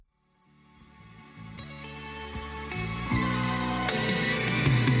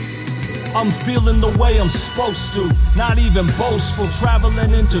I'm feeling the way I'm supposed to, not even boastful,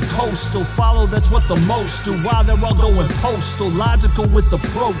 traveling intercoastal. Follow, that's what the most do, while they're all going postal. Logical with the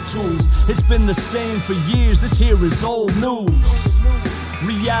Pro Tools, it's been the same for years, this here is old news.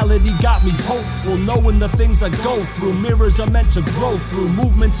 Reality got me hopeful, knowing the things I go through. Mirrors are meant to grow through,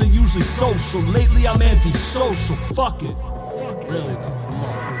 movements are usually social. Lately I'm antisocial, fuck it. Really?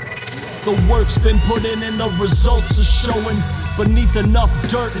 The work's been put in and the results are showing. Beneath enough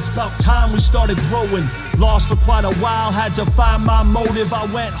dirt, it's about time we started growing. Lost for quite a while, had to find my motive. I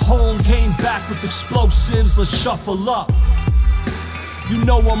went home, came back with explosives, let's shuffle up. You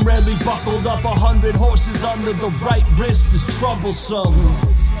know I'm rarely buckled up, 100 horses under the right wrist is troublesome.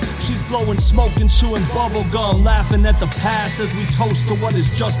 She's blowing smoke and chewing bubble gum, laughing at the past as we toast to what has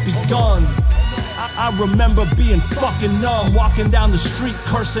just begun. I remember being fucking numb, walking down the street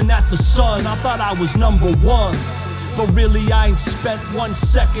cursing at the sun. I thought I was number one, but really I ain't spent 1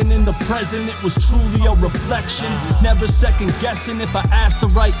 second in the present. It was truly a reflection, never second guessing if I asked the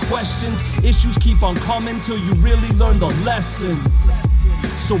right questions. Issues keep on coming till you really learn the lesson.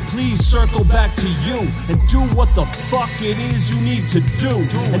 So please circle back to you and do what the fuck it is you need to do.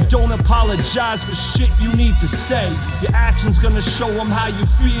 And don't apologize for shit you need to say. Your action's gonna show them how you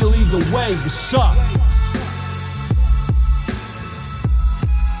feel either way. What's up?